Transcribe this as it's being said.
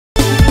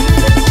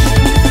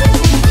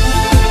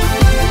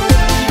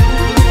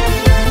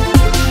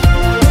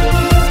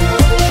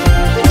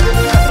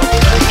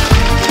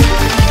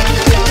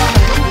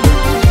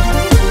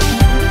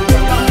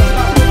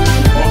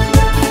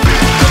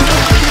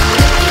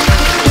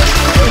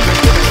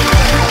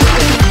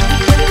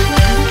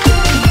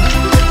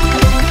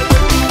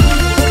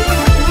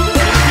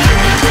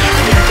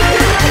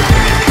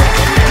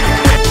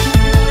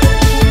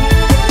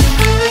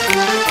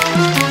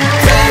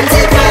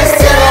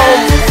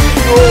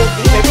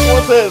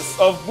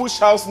of Bush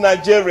House,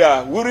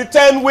 Nigeria, will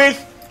return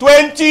with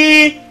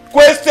 20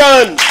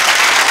 questions.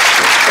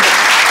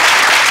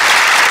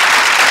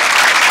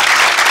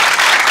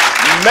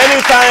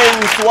 Many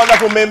thanks to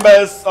wonderful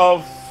members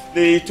of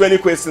the 20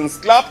 Questions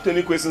Club.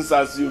 20 Questions,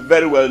 as you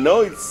very well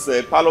know, it's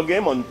a Parlour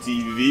game on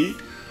TV,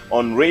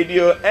 on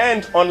radio,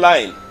 and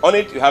online. On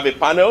it, you have a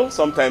panel.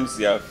 Sometimes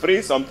they are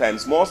free,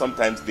 sometimes more,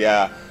 sometimes they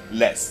are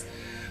less.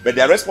 But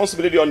their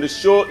responsibility on the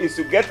show is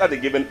to get at a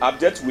given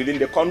object within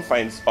the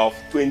confines of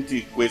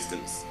 20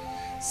 questions.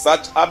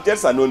 Such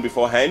objects are known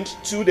beforehand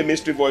to the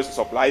mystery voice who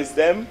supplies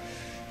them.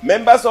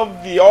 Members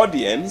of the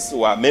audience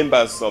who are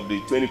members of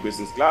the 20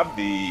 Questions Club,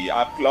 the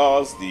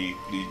applause, the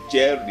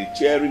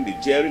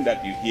cheering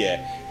that you hear,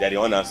 they're the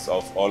owners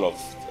of all of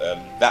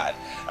that.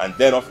 And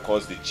then, of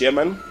course, the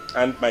chairman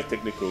and my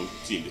technical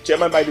team. The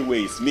chairman, by the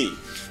way, is me.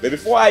 But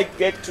before I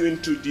get to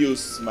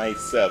introduce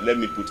myself, let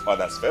me put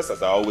others first,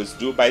 as I always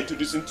do, by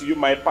introducing to you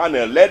my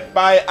panel, led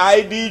by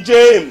I.D.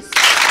 James.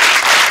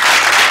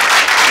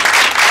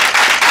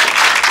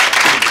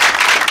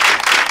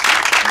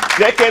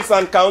 Decades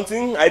and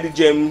counting, I.D.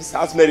 James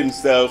has made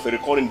himself a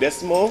recording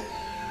decimal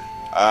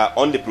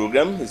on the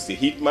program. He's the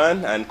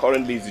hitman and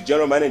currently is the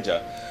general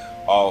manager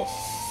of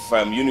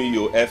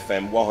UNIO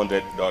FM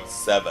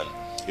 100.7.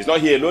 He's not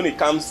here alone. He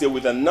comes here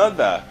with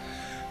another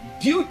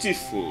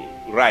beautiful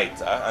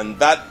writer, and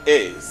that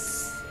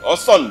is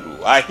Osondu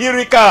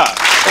Ahirika.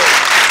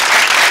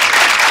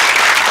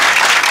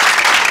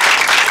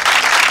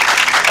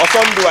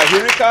 Osondu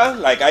Ahirika,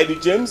 like I.D.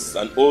 James,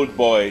 an old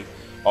boy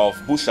of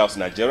Bush House,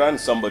 Nigeria, and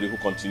somebody who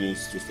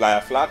continues to fly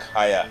a flag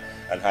higher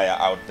and higher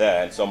out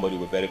there, and somebody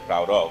we're very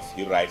proud of.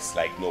 He writes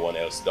like no one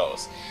else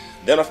does.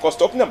 Then, of course,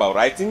 talking about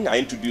writing, I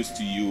introduce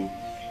to you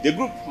the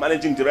group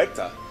managing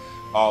director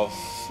of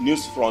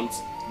Newsfront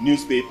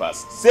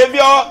newspapers,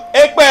 Savior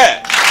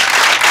Ekpe.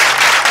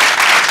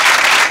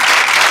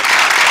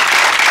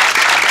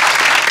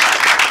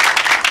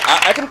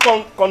 I can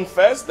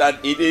confess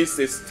that it is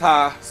a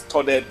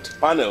star-studded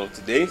panel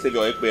today.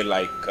 Savior Ekpe,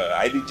 like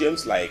I.D.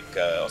 James, like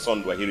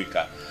Osondu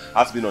Ahirika,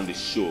 has been on the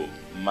show,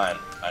 man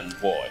and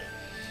boy.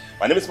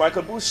 My name is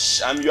Michael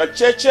Bush. I'm your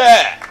cheche.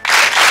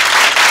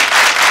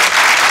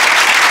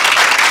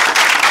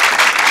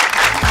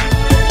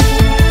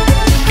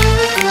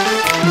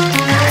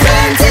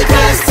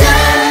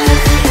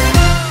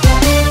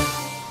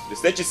 The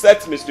stage is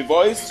set, Mr.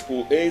 Voice,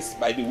 who is,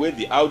 by the way,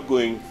 the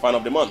outgoing fan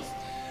of the month.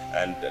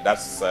 And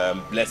that's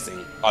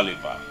Blessing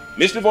Oliver.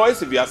 Mr.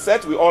 Voice, if you are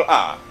set, we all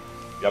are.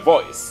 Your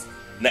voice,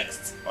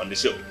 next on the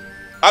show.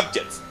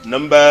 Object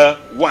number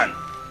 1.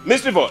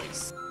 Mr.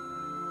 Voice.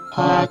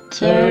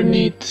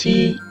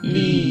 Paternity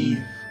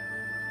leave.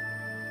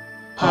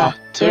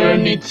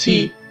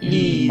 Paternity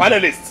leave.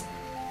 Panelists.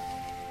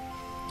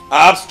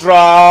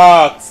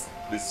 Abstract.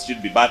 This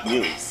should be bad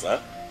news, huh?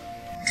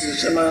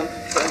 Mr. Chairman,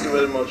 thank you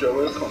very much. You're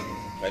welcome.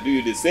 I do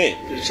you the same.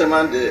 Mr.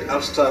 Chairman, the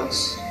abstract,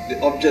 the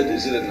object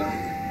is it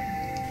now?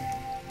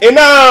 A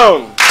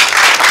noun.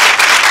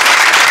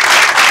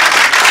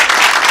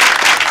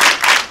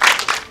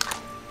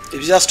 If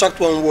you just struck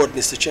one word,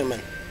 Mr. Chairman.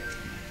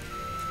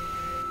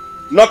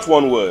 Not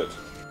one word.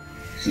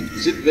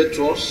 Is it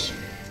virtuous?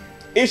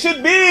 It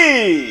should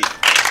be.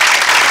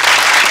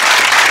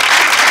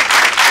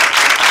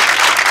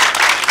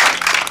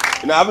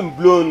 You know, I haven't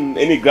blown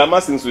any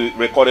grammar since we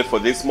recorded for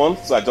this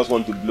month, so I just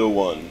want to blow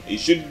one. It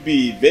should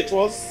be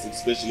virtuous,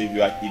 especially if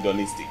you are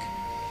hedonistic.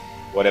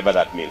 Whatever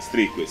that means.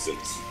 3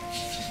 questions.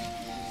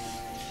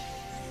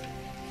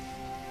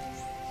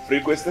 3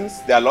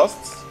 questions, they are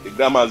lost. The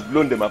grammar has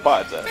blown them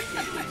apart.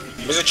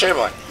 Mr.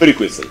 Chairman. 3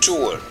 questions. 2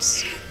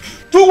 words.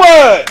 2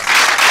 words.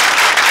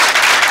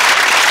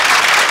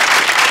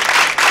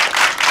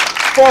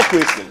 4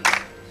 questions.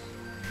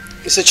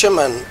 Mr.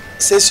 Chairman,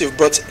 since you've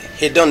brought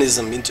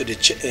hedonism into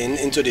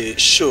the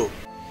show,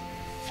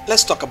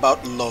 let's talk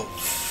about love.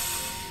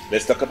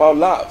 Let's talk about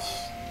love.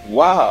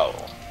 Wow.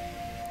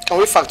 Can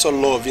we factor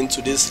love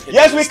into this?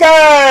 Yes, we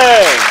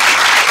can.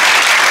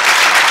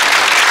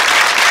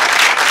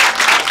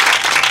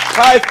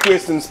 5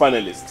 questions,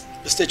 panelists.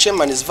 Mr.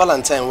 Chairman, is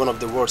Valentine one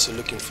of the words you're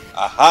looking for?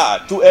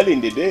 Aha, too early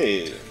in the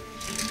day.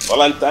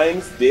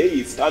 Valentine's Day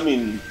is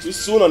coming too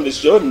soon on the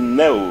show?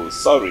 No,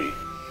 sorry.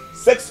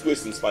 6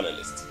 questions,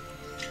 panelists.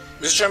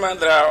 Mr. Chairman,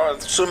 there are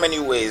so many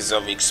ways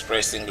of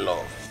expressing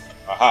love.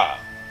 Aha.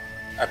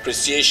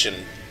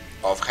 Appreciation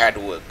of hard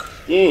work.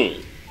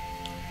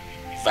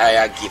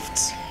 Via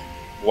gifts.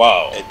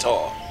 Wow. At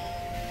all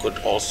could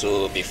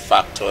also be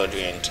factored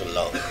into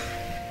love.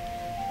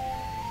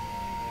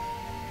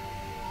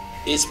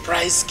 Is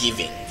prize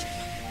giving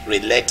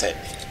related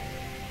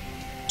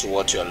to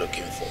what you're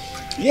looking for?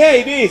 Yeah,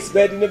 it is,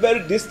 but in a very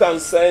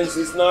distant sense,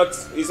 it's not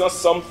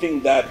something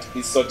that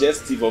is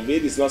suggestive of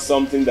it. It's not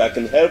something that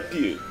can help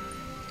you.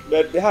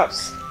 But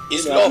perhaps.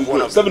 Is love one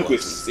of the 7 words?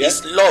 questions. Yeah?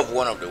 Is love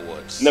one of the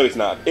words? No, it's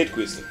not. 8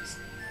 questions.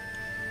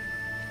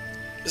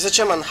 Mr.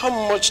 Chairman, how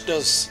much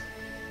does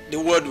the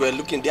word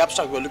the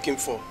abstract we're looking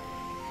for,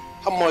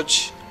 how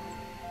much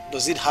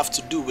does it have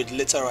to do with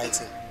letter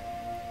writing?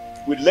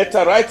 With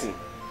letter writing?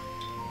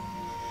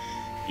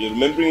 You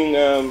remembering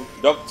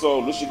Dr.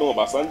 Olusegun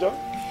Obasanjo?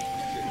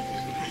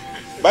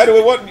 By the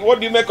way, what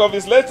do you make of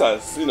his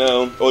letters? You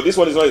know, oh, this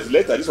one is not his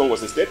letter. This one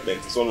was a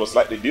statement. This one was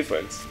slightly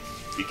different.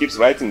 He keeps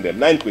writing them.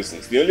 9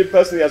 questions. The only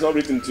person he has not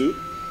written to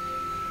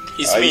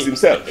is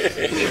himself.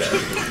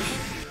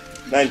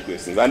 9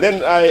 questions. And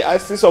then I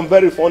see some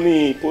very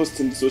funny posts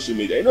in social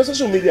media. You know,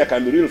 social media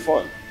can be real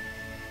fun.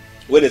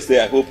 When they say,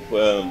 I hope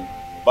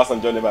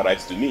Obasanjo never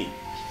writes to me.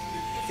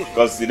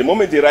 Because the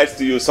moment he writes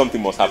to you,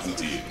 something must happen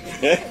to you.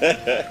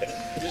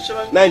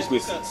 9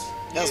 questions.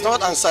 He has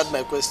not answered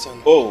my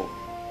question. Oh,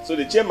 so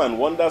the chairman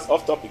wanders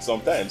off topic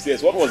sometimes.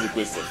 Yes, what was the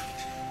question?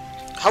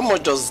 How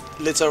much does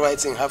letter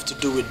writing have to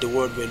do with the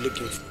word we're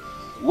looking for?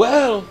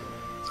 Well,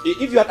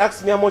 if you had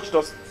asked me how much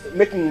does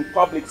making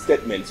public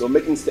statements or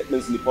making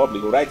statements in the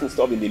public or writing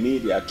stuff in the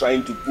media,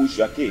 trying to push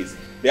your case,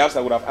 perhaps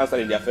I would have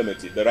answered in the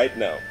affirmative. But right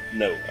now,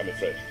 no, I'm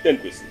afraid. 10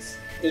 questions.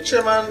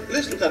 Chairman,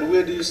 let's look at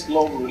where these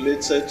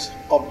love-related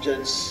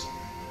objects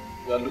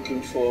we are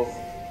looking for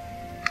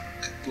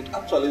could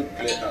actually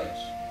play out.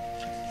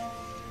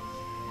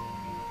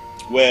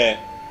 Where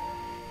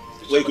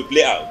it could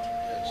play out?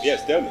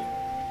 Yes, tell me.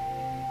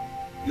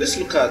 Let's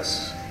look at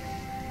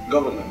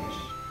governance.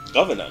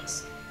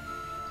 Governance?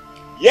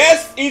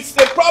 Yes, it's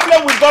a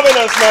problem with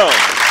governance now.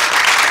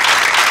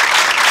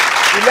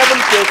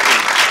 11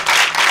 questions.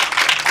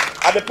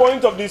 At the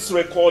point of this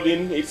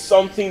recording, it's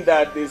something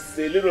that is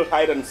a little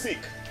hide and seek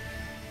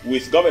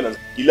with governance.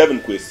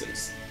 11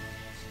 questions.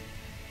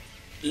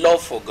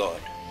 Love for God.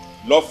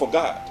 Love for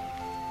God.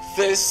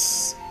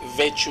 This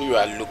virtue you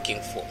are looking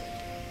for,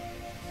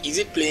 is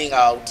it playing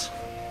out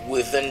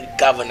within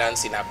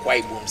governance in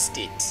Akwa Ibom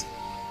State?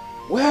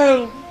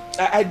 Well,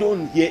 I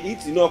don't hear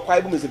it. You know,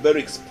 Akwa Ibom is a very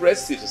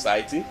expressive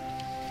society.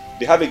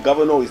 They have a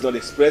governor who is not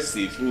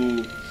expressive,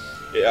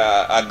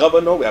 a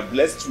governor, we are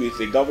blessed with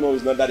a governor who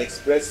is not that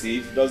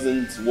expressive,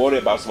 doesn't worry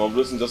about some of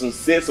those things, doesn't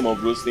say some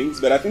of those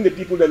things, but I think the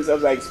people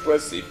themselves are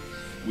expressive.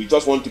 We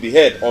just want to be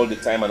heard all the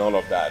time and all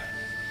of that.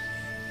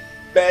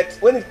 But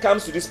when it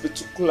comes to this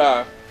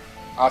particular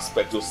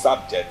aspect or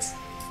subject,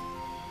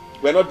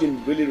 we're not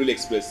being really, really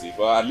expressive,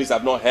 or at least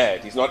I've not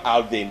heard. It's not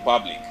out there in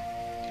public.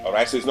 All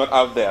right, so it's not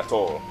out there at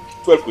all.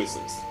 12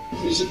 questions.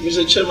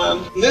 Mr.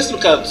 Chairman, let's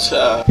look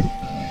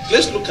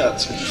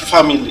at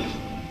family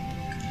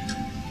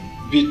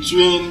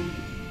between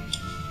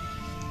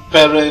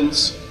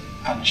parents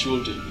and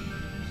children.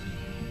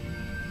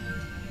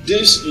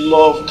 This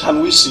love,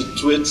 can we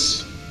situate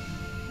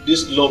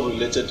this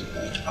love-related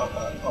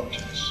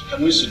objects?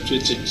 Can we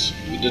situate it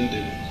within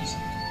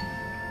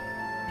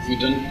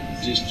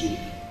these two?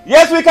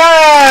 Yes, we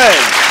can!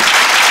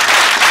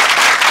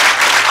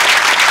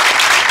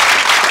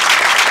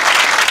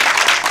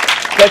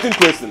 Certain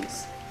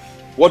questions.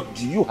 What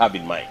do you have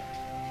in mind?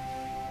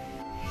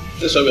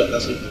 That's why we are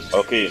asking this.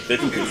 Okay,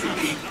 13 questions.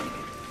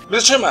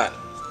 Mr. Chairman,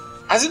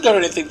 has it got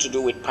anything to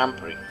do with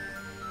pampering?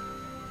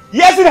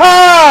 Yes, it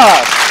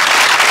has!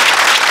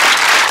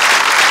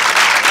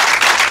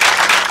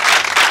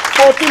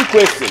 14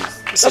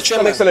 questions. That's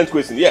an excellent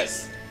question,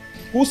 yes.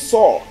 Who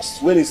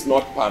sulks when it's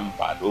not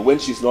pampered, or when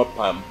she's not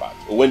pampered,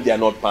 or when they are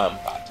not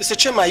pampered? Mr.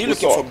 Chairman, are you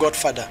looking for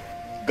Godfather?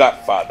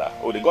 Godfather.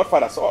 Oh, the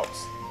Godfather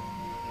sulks.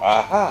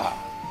 Aha.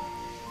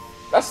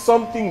 That's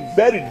something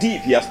very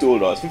deep he has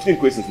told us. 15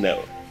 questions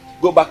now.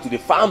 Go back to the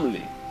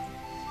family.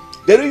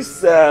 There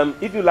is,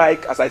 if you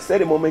like, as I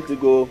said a moment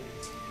ago,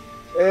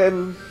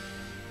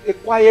 a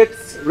quiet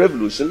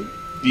revolution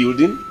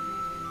building.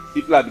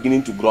 People are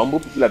beginning to grumble.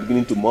 People are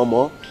beginning to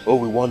murmur. Oh,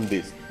 we want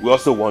this. We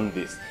also want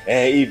this.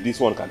 If this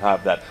one can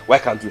have that, why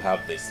can't we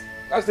have this?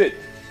 That's it.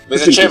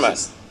 Mr. Chairman,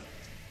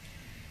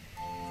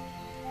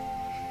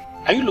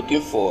 are you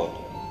looking for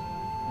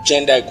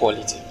gender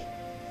equality?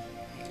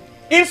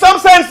 In some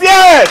sense,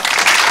 yes.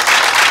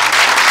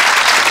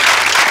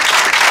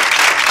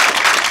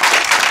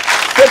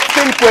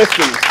 16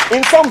 questions.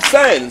 In some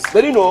sense,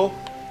 but you know,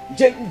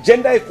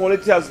 gender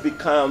equality has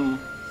become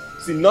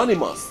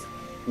synonymous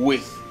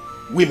with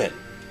women.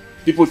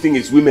 People think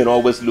it's women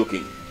always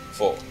looking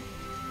for.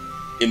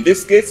 In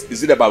this case,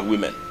 is it about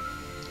women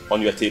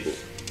on your table?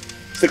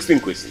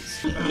 16 questions.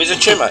 Mr.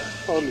 Chairman,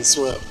 all is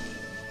well.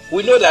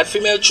 We know that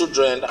female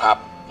children are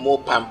more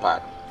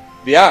pampered.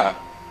 They are?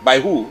 By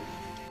who?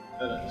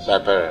 By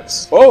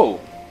parents. Oh,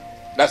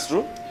 that's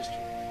true?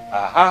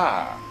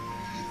 Aha.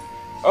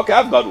 Okay,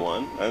 I've got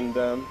one. And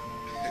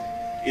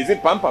is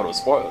it pampered or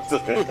spoiled?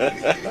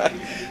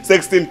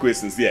 16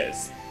 questions,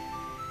 yes.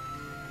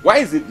 Why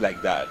is it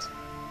like that?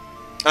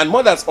 And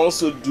mothers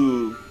also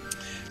do.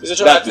 Mr.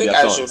 Chairman, I think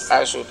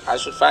I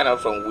should find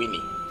out from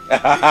Winnie.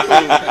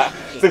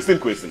 16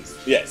 questions,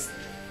 yes.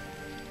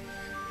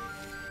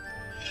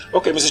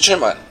 Okay, Mr.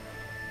 Chairman.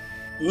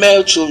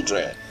 Male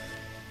children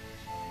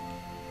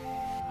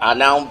are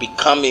now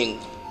becoming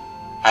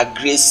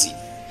aggressive.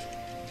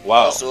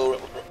 Wow.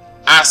 So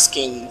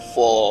asking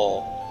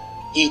for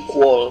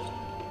equal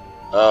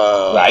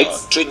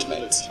rights,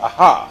 treatment.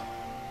 Aha.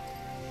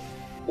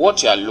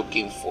 What you are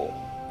looking for,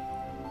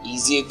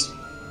 is it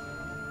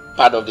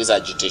part of this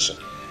agitation?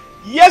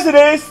 Yes, it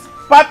is.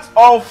 part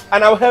of,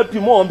 and I'll help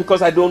you more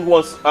because I don't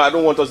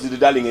want us to do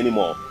darling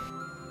anymore.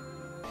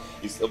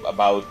 It's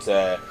about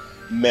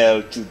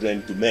male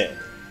children to men.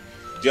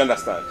 Do you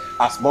understand?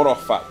 As a matter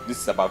of fact, this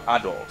is about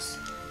adults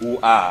who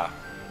are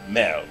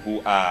male,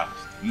 who are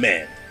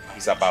men.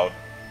 It's about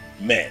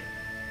men.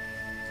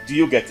 Do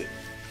you get it?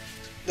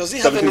 Does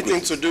it have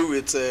anything to do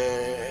with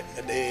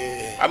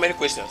the... How many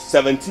questions?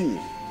 17.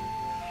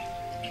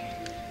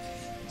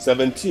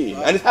 17.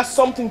 Wow. And it has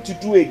something to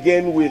do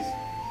again with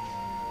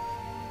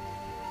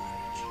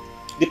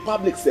the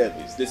public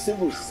service, the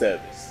civil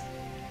service.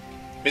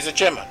 Mr.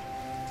 Chairman.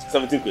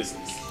 17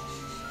 questions.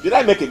 Did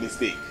I make a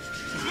mistake?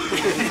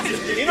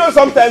 You know,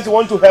 sometimes you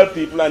want to help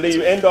people and then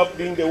you end up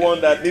being the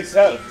one that needs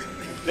help.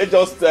 They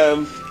just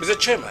Mr.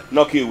 Chairman,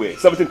 knock you away.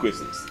 17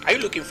 questions. Are you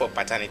looking for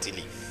paternity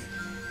leave?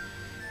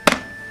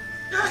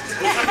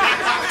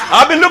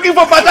 I've been looking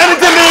for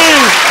paternity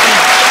leave.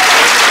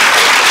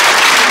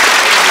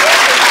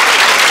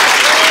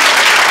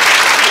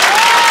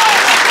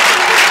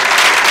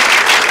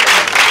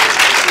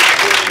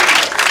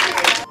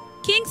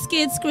 King's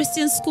Kids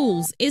Christian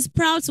Schools is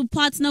proud to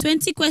partner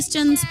 20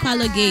 Questions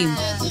Parlour game.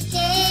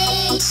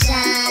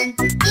 Education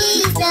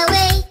is the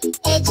way.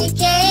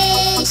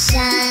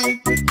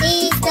 Education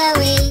is the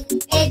way.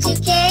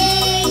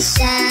 Education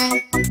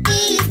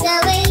is the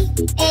way.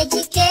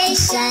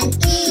 Education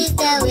is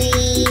the way.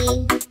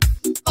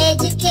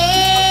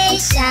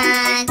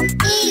 Education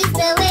is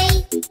the way.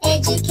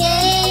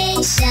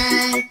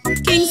 Education.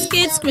 King's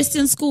Kids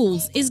Christian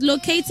Schools is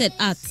located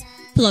at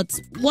Plot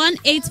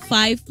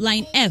 185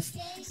 Line F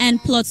and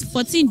Plot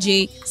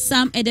 14J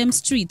Sam Adam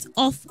Street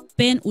off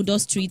Ben Udo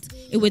Street,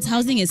 Iwit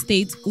Housing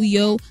Estate,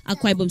 Uyo,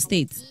 Akwa Ibom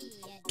State.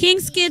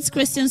 King's Kids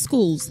Christian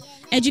Schools,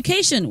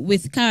 education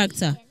with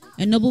character,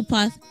 a noble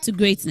path to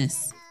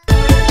greatness.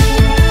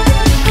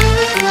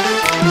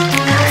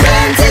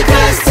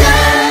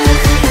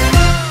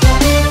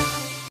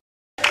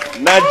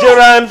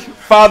 Nigerian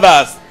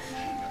fathers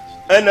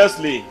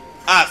earnestly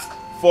ask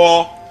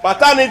for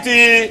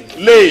paternity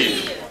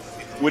leave.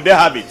 Would they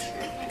have it?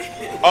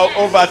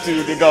 Over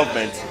to the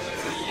government.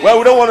 Well,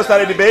 we don't want to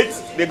start a debate.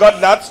 They got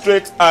that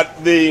straight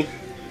at the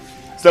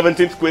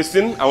 17th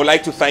question. I would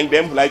like to thank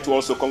them. I would like to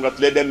also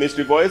congratulate them,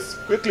 Mystery Voice.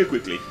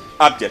 Quickly.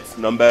 Object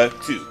number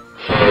 2.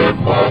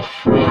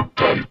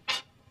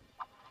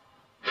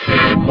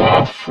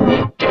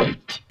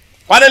 Hermaphrodite.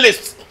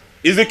 Panelists,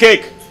 is the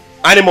cake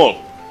animal?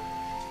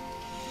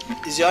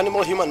 Is your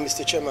animal human,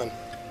 Mr. Chairman?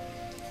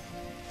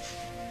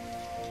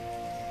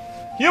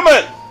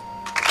 Human.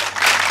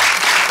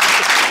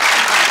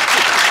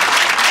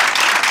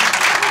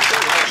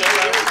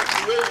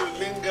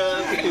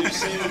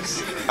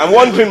 I'm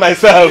wondering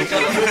myself.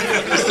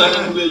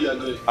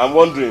 I'm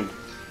wondering.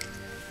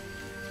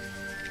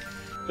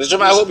 Mr.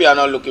 Chairman, I hope you are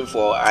not looking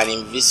for an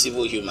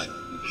invisible human.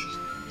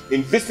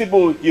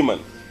 Invisible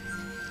human?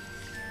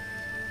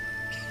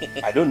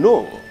 I don't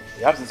know.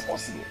 Perhaps it's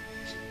possible.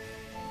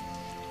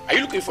 Are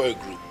you looking for a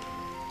group?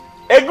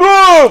 A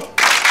group!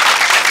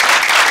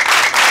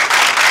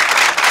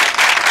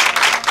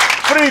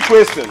 3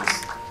 questions.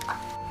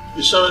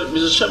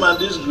 Mr. Chairman,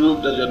 this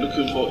group that you're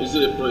looking for, is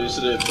it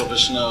a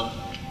professional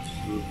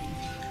group?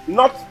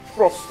 Not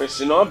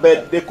professional,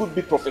 but they could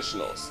be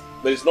professionals.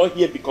 But it's not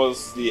here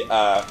because they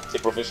are a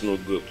professional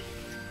group.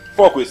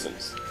 4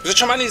 questions. Mr.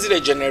 Chairman, is it a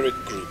generic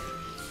group?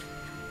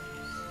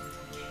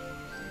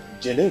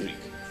 Generic.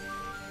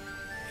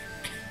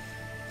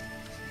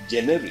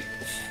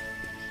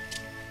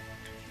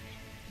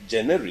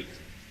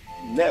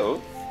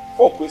 No.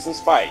 4 questions,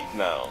 5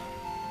 now.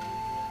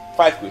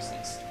 5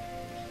 questions.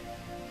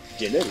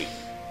 Generic.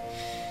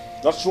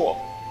 Not sure.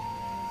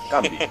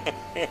 Can be.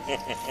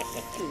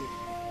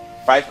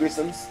 5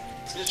 questions.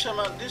 Mr.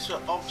 Chairman, this is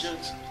your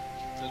object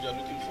that you're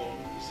looking for.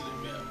 Is it a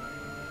male?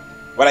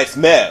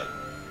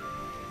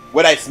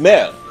 What I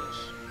smell.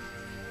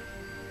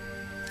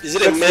 Yes. Is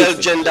it a male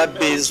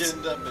gender-based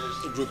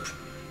group?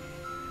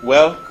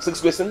 Well, 6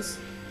 questions.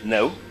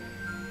 No.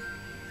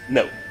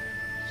 No.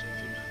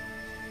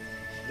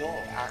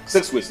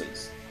 6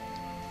 questions.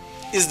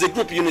 Is the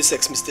group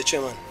unisex, Mr.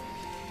 Chairman?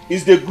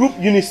 Is the group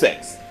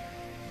unisex?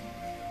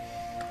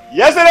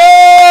 Yes, it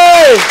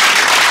is!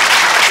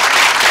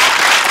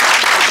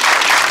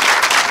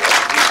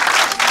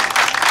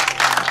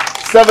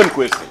 Seven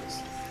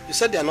questions. You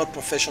said they are not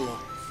professional.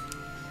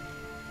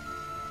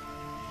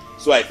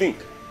 So I think.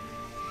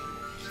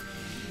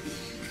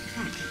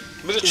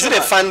 Is it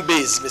a fan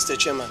base, Mr.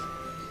 Chairman?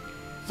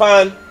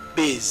 Fan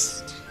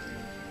base.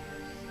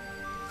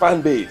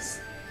 Fan base.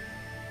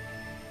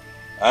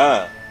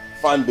 Ah,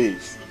 fan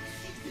base.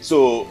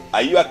 So,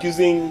 are you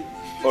accusing,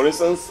 for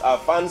instance, our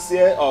fans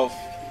here of...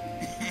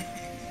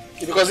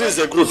 Because this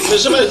is a group.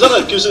 Mr. Chairman is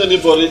not accusing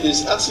anybody,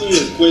 he's asking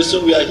you a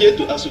question. We are here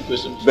to ask you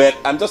questions. But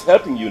I'm just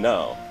helping you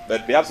now.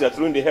 But perhaps you're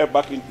throwing the hair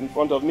back in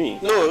front of me.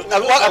 No,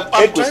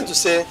 I'm trying to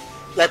say,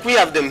 like we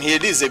have them here,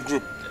 this is a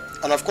group.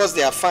 And of course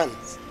they are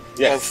fans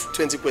of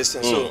 20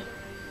 questions. So,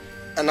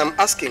 and I'm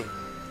asking,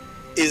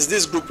 is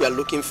this group we are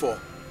looking for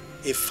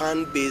a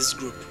fan-based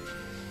group?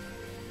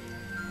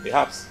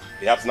 Perhaps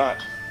not.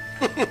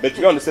 But if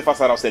you're on the safer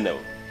side, I'll say no.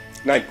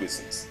 9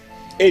 questions.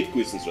 8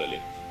 questions,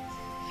 really.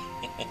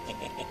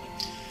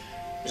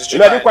 You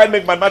know, I didn't quite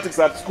make mathematics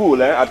at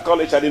school. At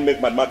college, I didn't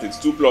make mathematics.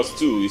 2 plus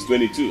 2 is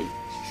 22.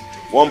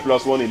 1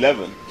 plus 1,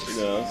 11. You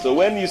know? So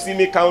when you see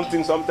me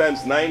counting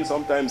sometimes 9,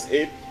 sometimes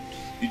 8,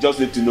 you just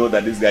need to know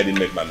that this guy didn't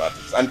make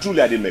mathematics. And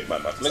truly, I didn't make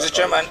mathematics. Mr.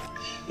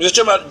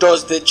 Chairman,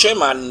 does the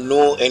chairman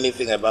know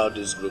anything about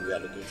this group we are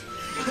looking for?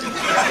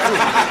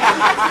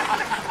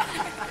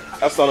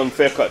 That's an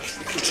unfair cut.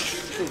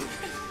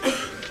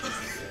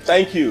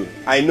 Thank you.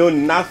 I know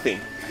nothing.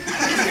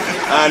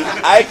 And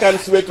I can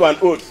swear to an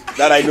oath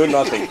that I know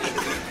nothing.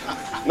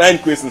 9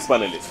 questions,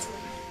 panelists.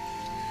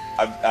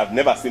 I've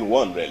never seen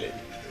one, really.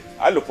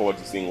 I look forward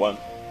to seeing one.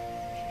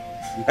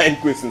 9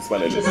 questions,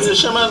 panelists. Mr.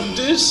 Chairman,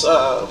 this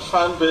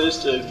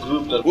fan-based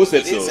group that... Who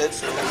said so?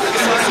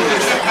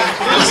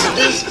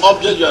 This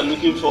object you are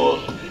looking for,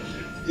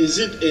 is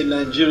it a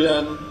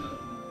Nigerian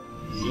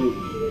group?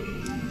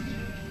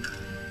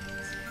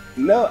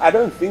 No, I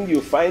don't think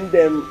you find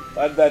them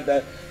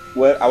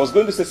well, I was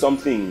going to say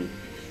something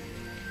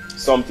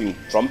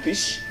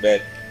Trumpish,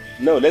 but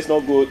no, let's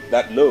not go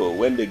that low.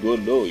 When they go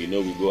low, you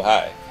know, we go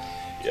high.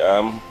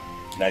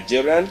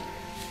 Nigerian,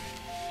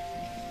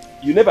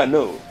 you never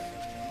know.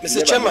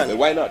 Mr. Chairman, know,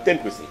 why not? 10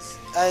 questions.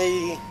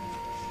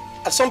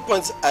 At some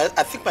point,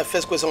 I think my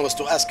first question was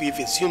to ask you if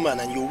it's human,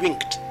 and you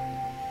winked.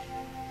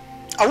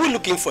 Are we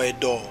looking for a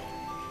door?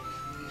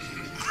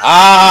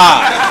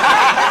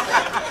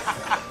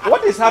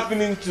 What is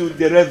happening to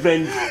the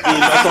Reverend in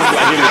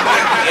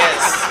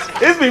Yes.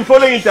 He's been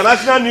following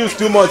international news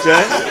too much,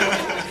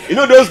 You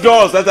know those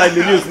doors that are in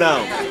the news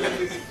now.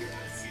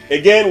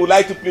 Again, we'd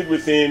like to plead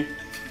with him.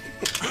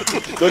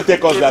 Don't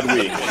take us that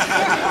way.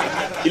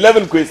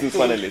 11 questions,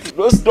 panelists.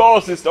 Those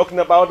doors he's talking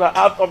about are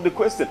out of the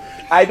question.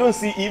 I don't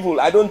see evil.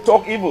 I don't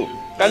talk evil.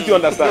 Can't you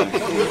understand?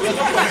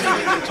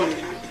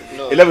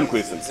 No, 11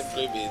 questions.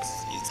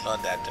 It's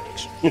not that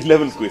direction.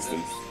 11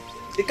 questions.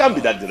 It can't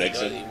be that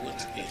direction. No, it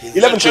won't be.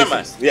 11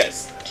 questions.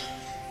 Yes.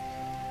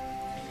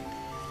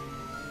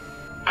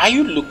 Are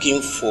you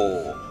looking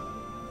for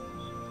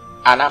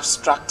an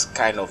abstract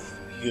kind of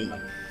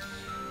human?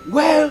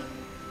 Well,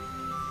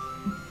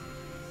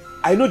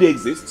 I know they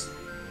exist,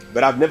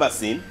 but I've never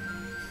seen.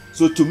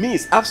 So to me,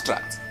 it's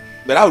abstract.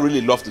 But I would really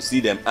love to see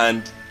them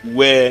and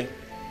where.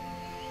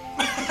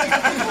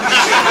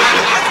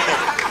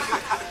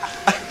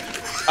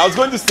 I was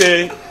going to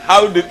say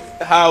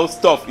how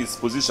stuff is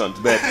positioned,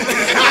 but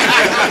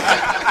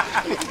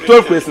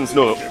 12 questions.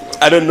 No,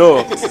 I don't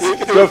know.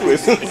 12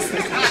 questions.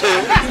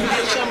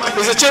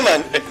 Mr.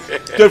 Chairman,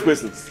 12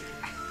 questions.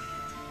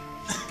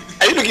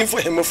 Are you looking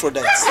for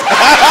hermaphrodites?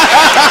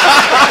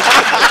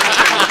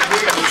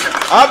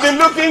 I've been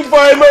looking for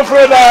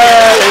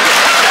hermaphrodites.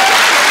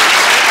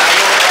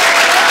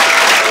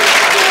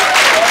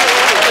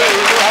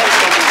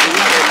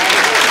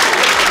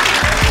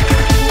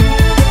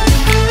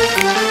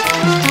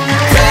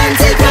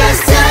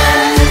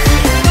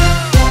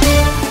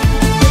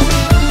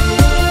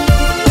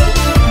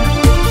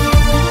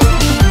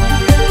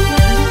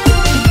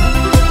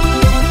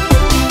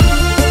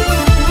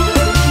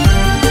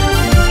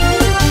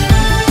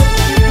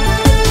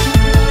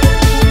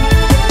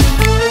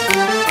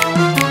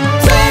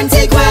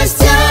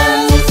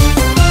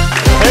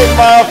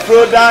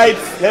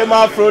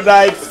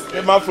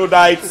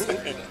 Hermaphrodites.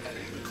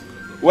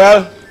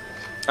 Well,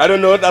 I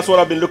don't know. That's what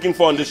I've been looking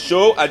for on the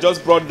show. I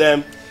just brought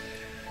them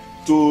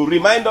to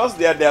remind us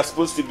that they are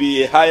supposed to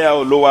be a higher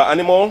or lower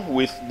animal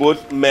with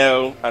both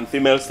male and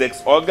female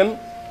sex organ,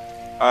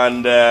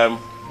 and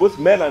both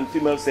male and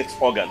female sex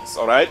organs.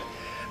 All right,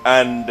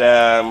 and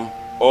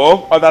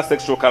or other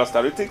sexual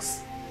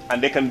characteristics,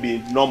 and they can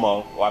be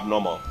normal or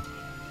abnormal.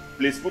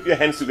 Please put your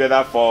hands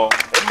together for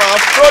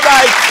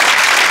hermaphrodites.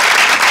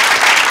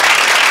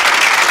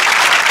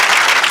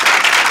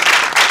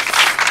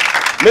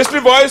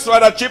 Mystery voice,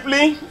 rather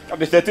cheaply, of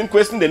the 13th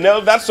question, they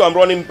nailed that, so I'm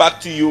running back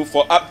to you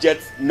for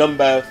object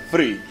number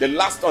 3, the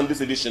last on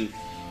this edition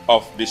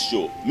of this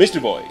show.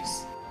 Mystery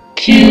voice.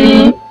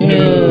 Q.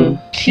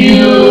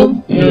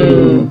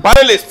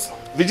 Panelists,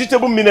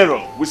 vegetable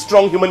mineral with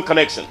strong human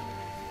connection.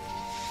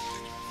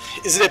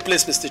 Is it a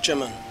place, Mr.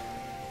 Chairman?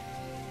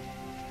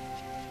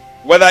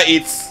 Whether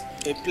it's...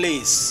 a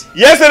place.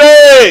 Yes, it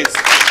is!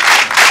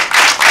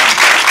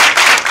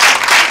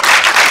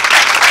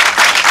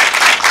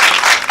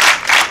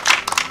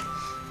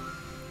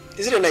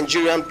 Is it a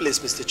Nigerian place,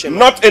 Mr. Chairman?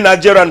 Not a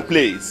Nigerian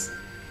place.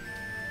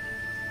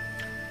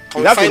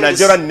 It has a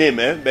Nigerian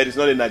name, but it's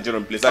not a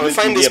Nigerian place. Can we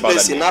find this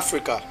place in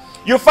Africa?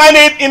 You find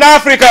it in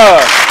Africa.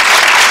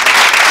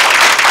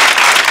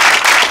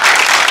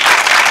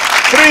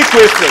 3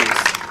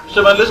 questions.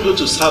 Chairman, let's go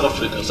to South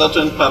Africa,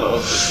 southern part of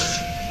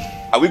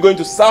Africa. Are we going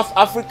to South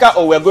Africa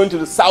or we're going to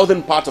the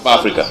southern part of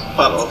Africa?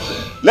 Part of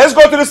Africa. Let's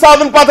go to the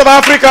southern part of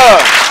Africa.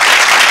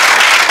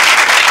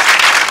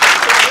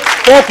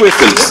 4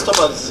 questions. Let's talk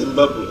about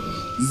Zimbabwe.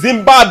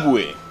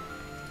 Zimbabwe.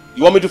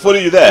 You want me to follow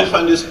you there? We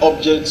find these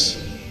objects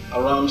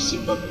around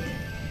Zimbabwe.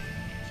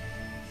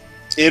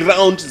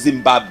 Around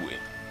Zimbabwe.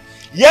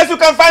 Yes, you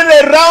can find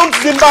it around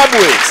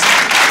Zimbabwe.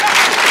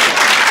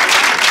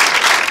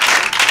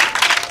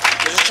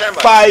 Mr.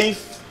 Chairman.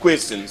 5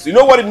 questions. You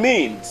know what it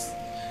means?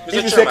 Mr. If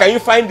you say, Chairman. can you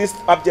find these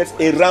objects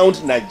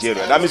around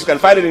Nigeria? That means you can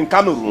find it in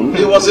Cameroon.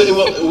 It was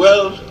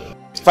well.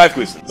 5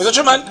 questions. Mr.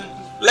 Chairman,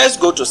 let's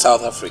go to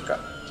South Africa.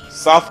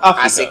 South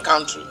Africa. As a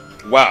country.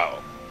 Wow.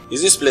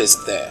 Is this place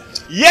there?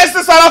 Yes,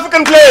 the South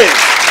African place.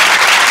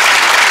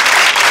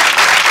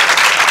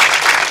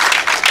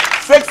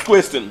 6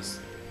 questions.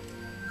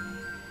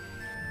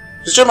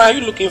 Mr. Chairman, are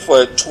you looking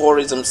for a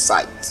tourism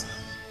site?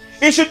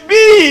 It should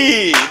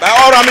be, by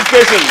all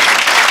ramifications.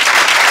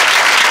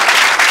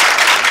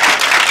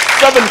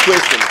 7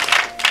 questions.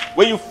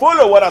 When you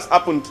follow what has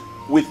happened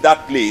with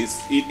that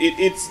place,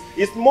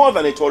 it's more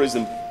than a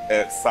tourism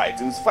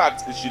site. In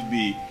fact, it should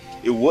be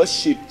a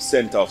worship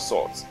center of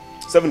sorts.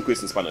 7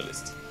 questions,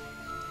 panelists.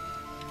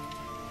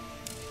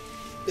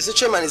 Mr.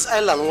 Chairman, is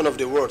island one of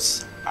the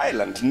words?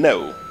 Island,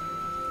 no.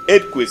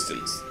 8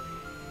 questions.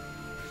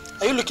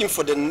 Are you looking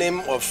for the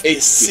name of 8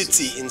 a city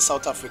questions. in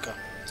South Africa?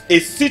 A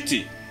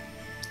city,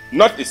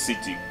 not a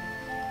city.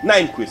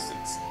 9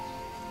 questions.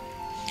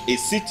 A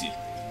city.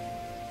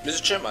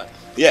 Mr. Chairman.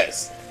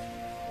 Yes.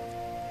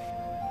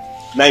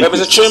 9 But Mr.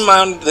 questions.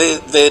 Chairman,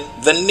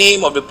 the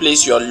name of the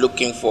place you are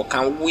looking for,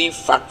 can we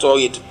factor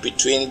it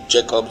between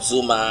Jacob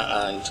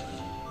Zuma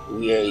and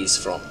where he's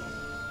from?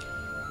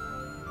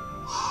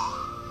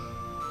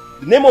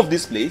 The name of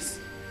this place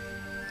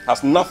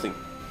has nothing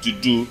to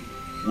do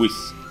with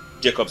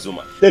Jacob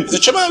Zuma. Mr.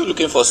 Chairman, are you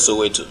looking for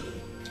Soweto?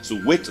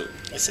 Soweto.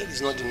 I said it's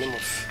not the name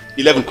of.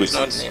 11 Not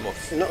questions. the name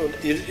of. No,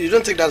 you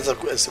don't take that as a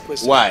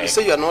question. Why? You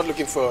say you are not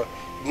looking for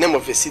the name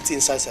of a city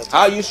inside South Africa.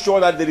 Are you sure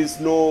that there is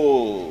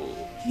no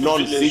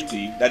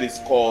non-city that is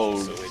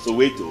called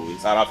Soweto in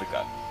South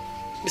Africa?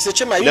 Mr.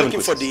 Chairman, are you 11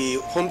 looking for the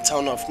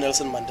hometown of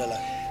Nelson Mandela?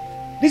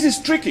 This is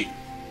tricky.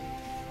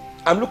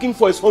 I'm looking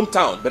for his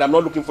hometown, but I'm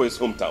not looking for his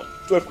hometown.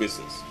 12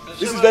 questions.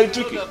 This is very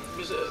tricky.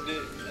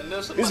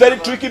 It's very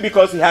tricky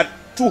because he had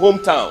 2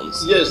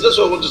 hometowns. Yes, that's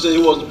what I want to say.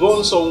 He was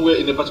born somewhere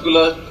in a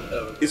particular.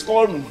 It's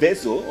called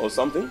Mvezo or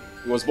something.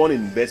 He was born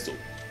in Mvezo.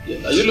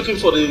 Yeah. Are you looking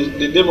for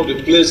the name of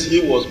the place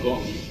he was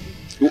born?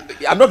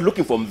 I'm not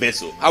looking for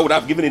Mvezo. I would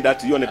have given it that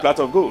to you on a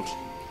platter of gold.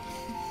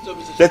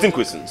 13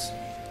 questions.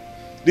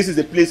 This is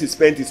the place he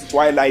spent his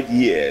twilight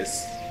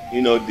years.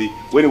 You know,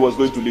 when he was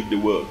going to leave the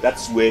world.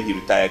 That's where he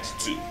retired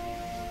to.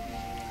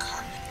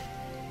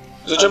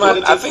 Mr.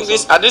 Chairman, I think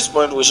at this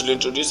point we should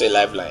introduce a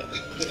lifeline.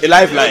 A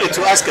lifeline.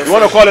 To ask a You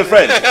want to call a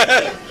friend?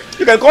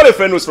 You can call a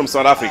friend who's from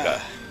South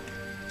Africa.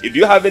 If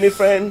you have any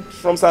friend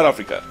from South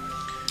Africa.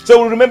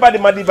 So we remember the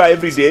Madiba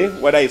every day,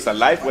 whether it's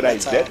alive, whether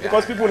it's dead,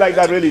 because people like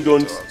that really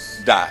don't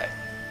die.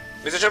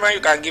 Mr. Chairman, you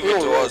can give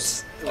it to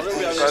us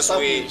because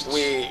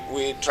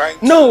we trying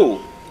to... No!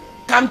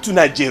 Come to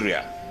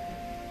Nigeria.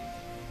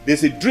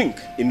 There's a drink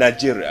in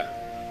Nigeria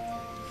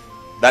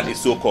that is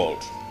so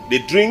called. The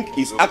drink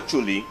is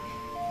actually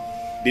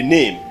the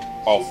name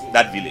of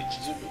that village.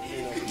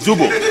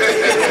 Zubo.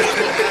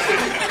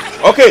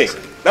 Okay,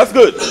 that's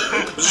good.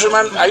 Mr.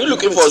 Chairman, are you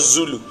looking for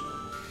Zulu?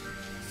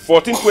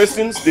 14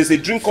 questions. There's a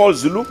drink called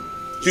Zulu.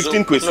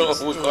 15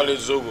 questions. No, we call it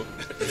Zobo.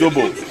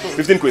 Zobo.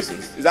 15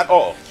 questions. Is that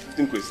all?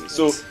 15 questions.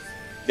 So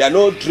there are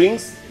no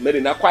drinks made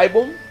in Akwa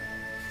Ibom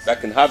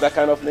that can have that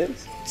kind of name.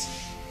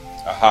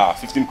 Aha,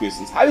 15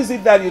 questions. How is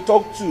it that you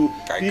talk to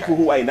people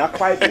who are in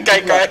Akwa Ibom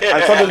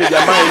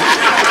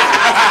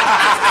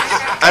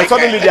and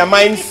suddenly their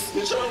minds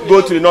go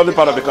to the northern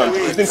part of the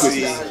country? 15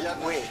 questions.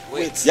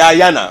 Wait. Yeah,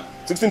 Yana.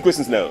 16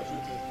 questions now.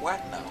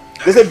 What now?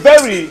 There's a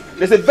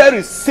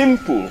very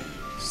simple.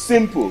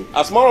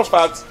 As a matter of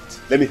fact,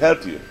 let me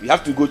help you. You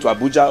have to go to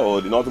Abuja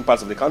or the northern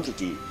parts of the country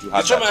to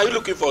have Mr. Chairman, that. are you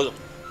looking for...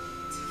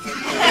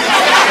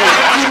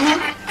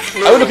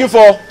 Are we looking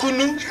for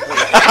Kunu?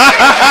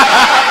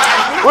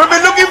 We've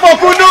been looking for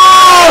Kunu!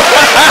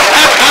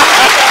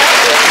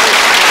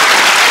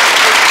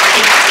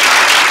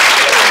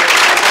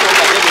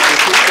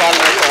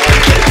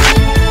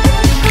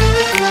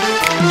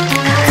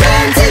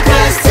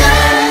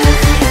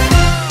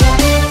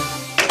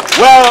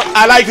 Well,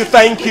 I'd like to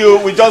thank you.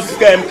 We just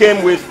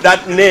came with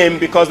that name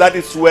because that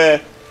is where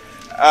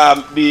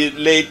the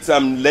late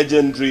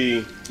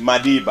legendary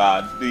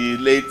Madiba, the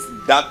late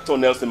Dr.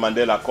 Nelson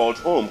Mandela called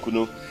home,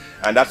 Kunu.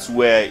 And that's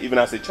where, even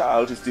as a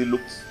child, he still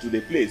looked to the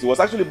place. He was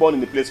actually born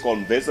in a place called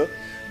Mvezo,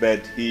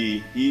 but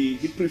he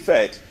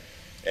preferred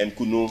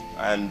Kunu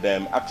and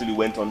actually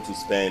went on to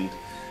spend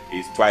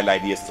his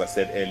twilight years, as I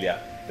said earlier,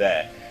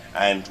 there.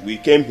 And we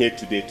came here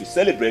today to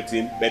celebrate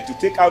him, but to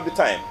take out the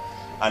time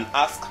and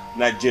ask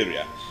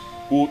Nigeria,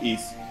 who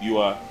is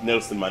your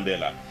Nelson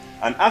Mandela?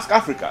 And ask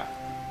Africa,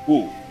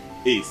 who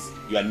is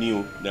your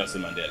new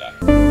Nelson Mandela?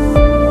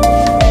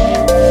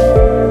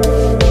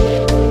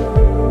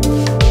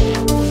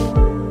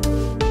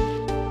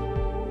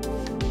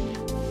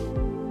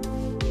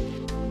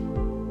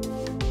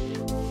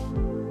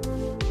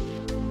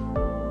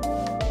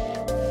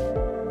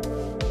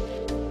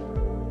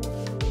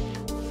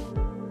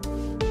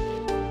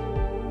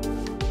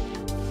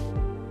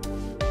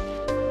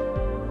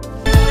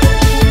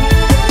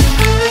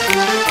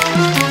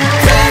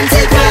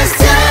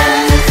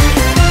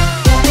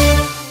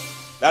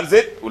 That's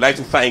it. We'd like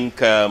to thank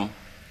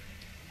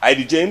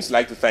Heidi James, we'd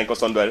like to thank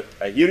Osondo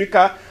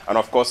Ahirika, and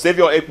of course,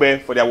 Savior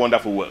Ekpe for their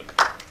wonderful work.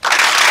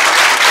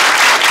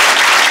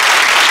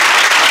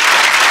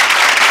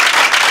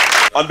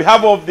 On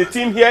behalf of the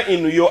team here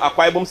in Uyo,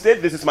 Akwa Ibom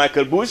State, this is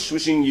Michael Bush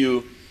wishing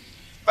you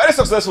very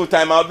successful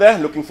time out there.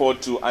 Looking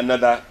forward to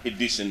another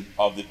edition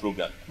of the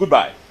program.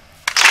 Goodbye.